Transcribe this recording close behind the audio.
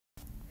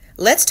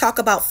let's talk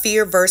about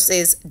fear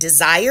versus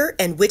desire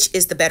and which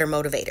is the better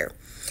motivator.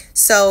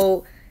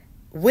 So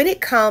when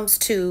it comes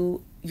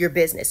to your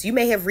business, you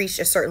may have reached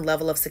a certain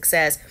level of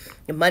success.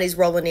 The money's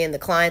rolling in, the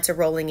clients are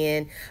rolling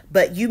in,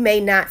 but you may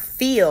not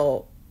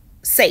feel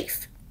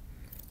safe.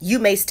 You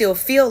may still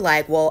feel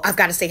like, well, I've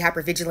got to stay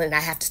hyper vigilant and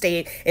I have to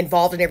stay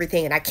involved in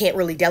everything, and I can't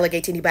really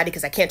delegate to anybody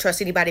because I can't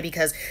trust anybody,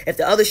 because if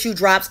the other shoe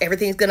drops, I'm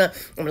gonna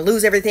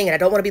lose everything, and I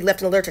don't want to be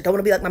left in the lurch. I don't want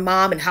to be like my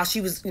mom and how she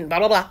was, blah,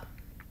 blah, blah.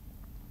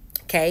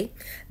 Okay,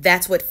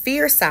 that's what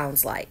fear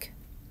sounds like.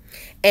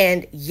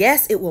 And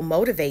yes, it will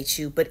motivate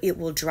you, but it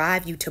will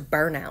drive you to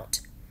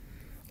burnout.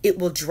 It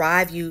will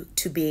drive you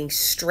to being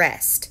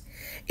stressed.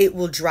 It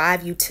will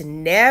drive you to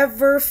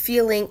never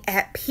feeling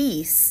at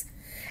peace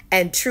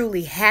and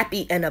truly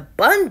happy and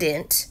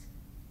abundant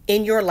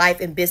in your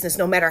life and business,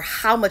 no matter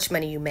how much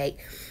money you make,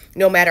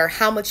 no matter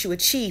how much you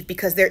achieve,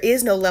 because there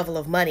is no level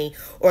of money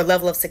or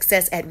level of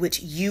success at which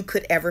you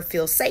could ever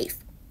feel safe,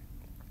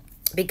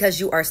 because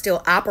you are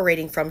still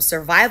operating from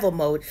survival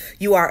mode.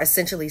 You are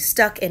essentially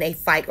stuck in a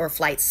fight or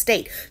flight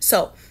state.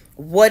 So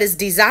what is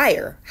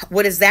desire?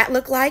 What does that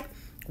look like?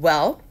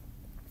 Well,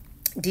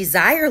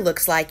 desire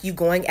looks like you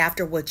going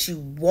after what you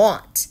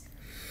want.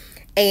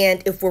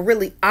 And if we're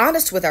really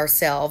honest with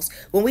ourselves,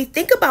 when we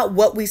think about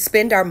what we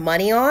spend our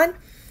money on,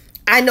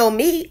 I know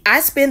me, I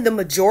spend the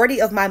majority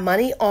of my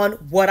money on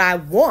what I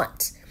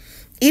want.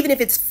 Even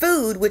if it's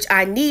food, which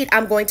I need,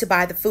 I'm going to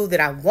buy the food that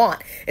I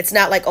want. It's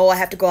not like, oh, I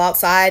have to go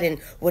outside and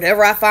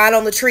whatever I find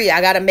on the tree, I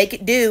got to make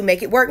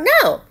it work.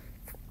 No,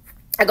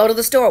 I go to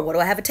the store. What do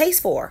I have a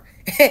taste for?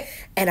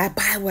 And I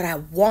buy what I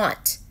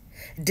want.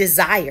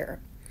 Desire.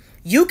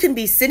 You can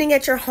be sitting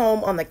at your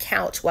home on the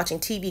couch watching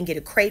TV and get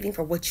a craving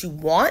for what you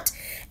want.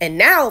 And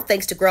now,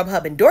 thanks to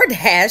Grubhub and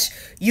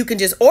DoorDash, you can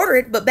just order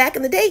it. But back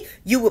in the day,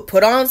 you would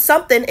put on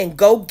something and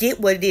go get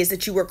what it is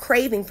that you were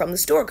craving from the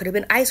store. Could have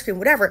been ice cream,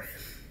 whatever.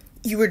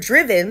 You were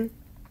driven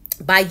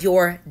by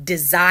your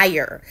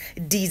desire.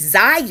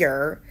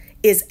 Desire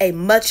is a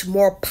much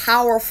more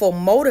powerful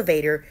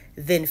motivator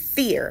than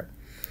fear.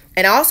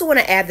 And I also want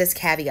to add this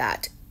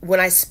caveat. When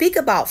I speak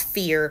about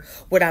fear,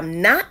 what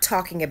I'm not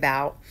talking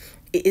about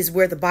is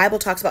where the Bible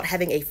talks about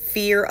having a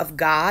fear of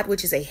God,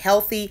 which is a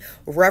healthy,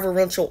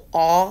 reverential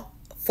awe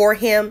for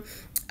him,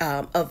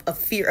 of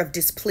fear of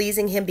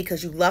displeasing him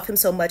because you love him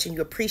so much and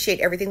you appreciate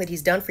everything that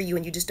he's done for you,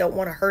 and you just don't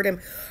want to hurt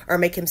him or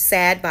make him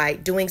sad by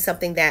doing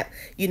something that,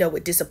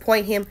 would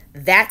disappoint him.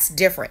 That's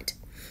different.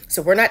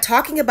 So we're not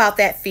talking about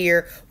that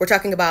fear. We're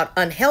talking about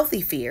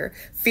unhealthy fear.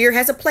 Fear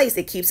has a place.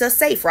 It keeps us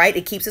safe, right?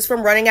 It keeps us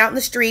from running out in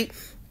the street,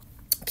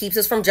 keeps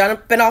us from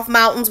jumping off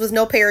mountains with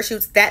no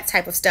parachutes, that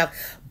type of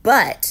stuff.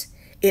 But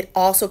it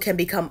also can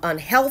become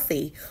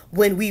unhealthy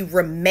when we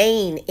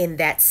remain in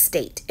that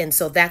state. And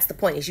so that's the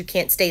point, is you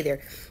can't stay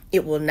there.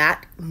 It will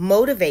not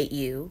motivate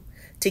you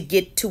to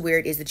get to where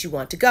it is that you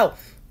want to go.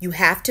 You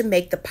have to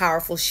make the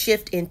powerful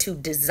shift into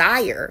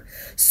desire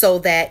so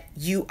that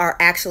you are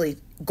actually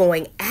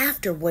going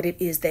after what it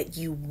is that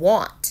you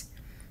want.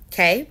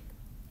 Okay?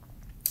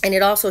 And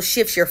it also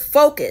shifts your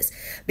focus,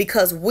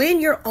 because when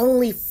you're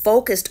only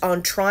focused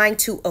on trying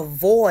to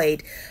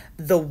avoid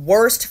the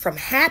worst from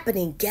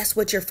happening, guess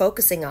what you're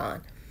focusing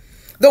on?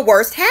 The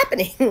worst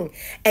happening.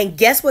 And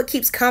guess what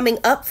keeps coming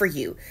up for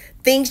you?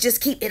 Things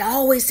just it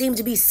always seems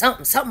to be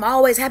something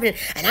always happening,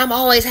 and I'm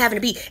always having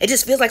to be, it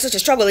just feels like such a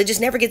struggle. It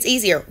just never gets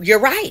easier. You're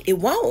right. It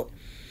won't.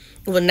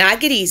 It will not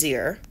get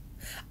easier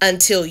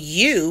until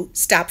you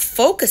stop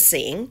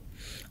focusing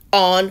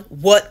on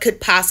what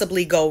could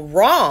possibly go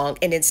wrong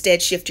and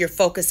instead shift your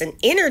focus and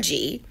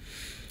energy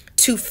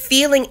to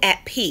feeling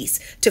at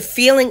peace, to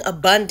feeling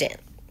abundant.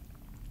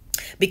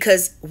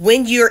 Because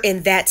when you're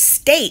in that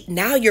state,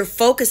 now you're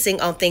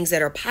focusing on things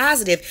that are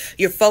positive.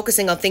 You're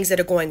focusing on things that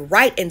are going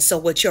right. And so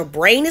what your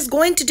brain is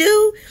going to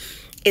do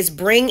is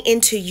bring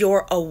into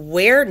your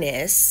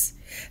awareness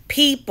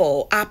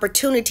people,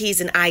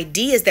 opportunities, and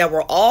ideas that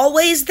were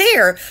always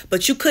there,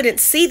 but you couldn't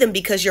see them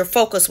because your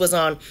focus was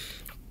on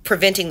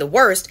preventing the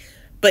worst.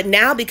 But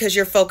now, because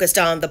you're focused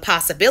on the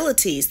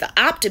possibilities, the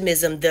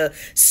optimism, the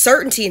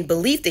certainty and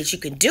belief that you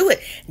can do it,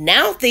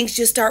 now things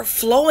just start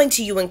flowing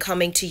to you and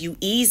coming to you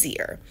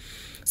easier.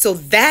 So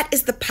that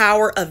is the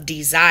power of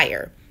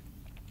desire.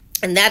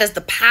 And that is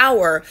the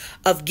power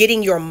of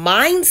getting your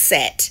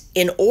mindset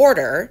in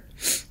order,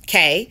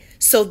 okay,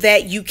 so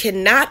that you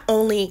can not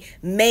only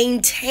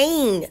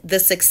maintain the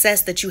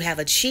success that you have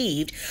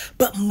achieved,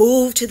 but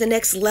move to the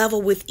next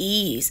level with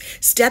ease.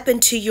 Step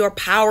into your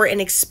power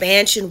and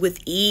expansion with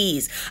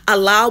ease.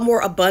 Allow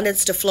more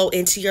abundance to flow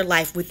into your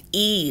life with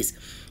ease.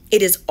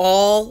 It's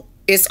all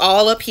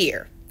up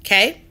here,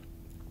 okay?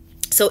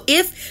 So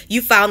if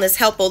you found this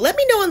helpful, let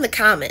me know in the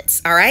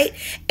comments, all right?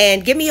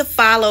 And give me a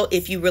follow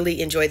if you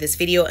really enjoy this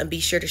video, and be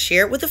sure to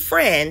share it with a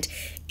friend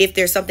if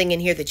there's something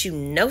in here that you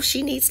know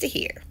she needs to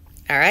hear,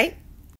 all right?